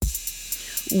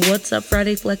What's up,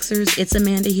 Friday Flexers? It's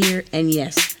Amanda here, and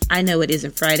yes, I know it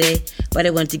isn't Friday, but I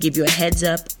want to give you a heads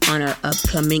up on our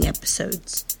upcoming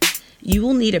episodes. You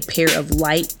will need a pair of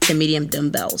light to medium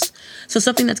dumbbells, so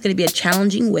something that's going to be a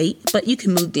challenging weight, but you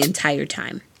can move the entire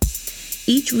time.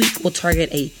 Each week, we'll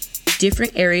target a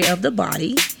different area of the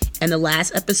body, and the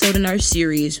last episode in our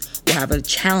series will have a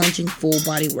challenging full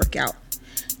body workout.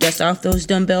 Dust off those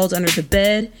dumbbells under the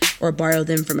bed or borrow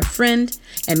them from a friend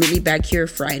and meet me back here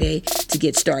Friday to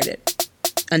get started.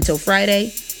 Until Friday,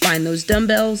 find those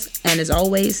dumbbells and as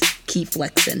always, keep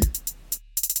flexing.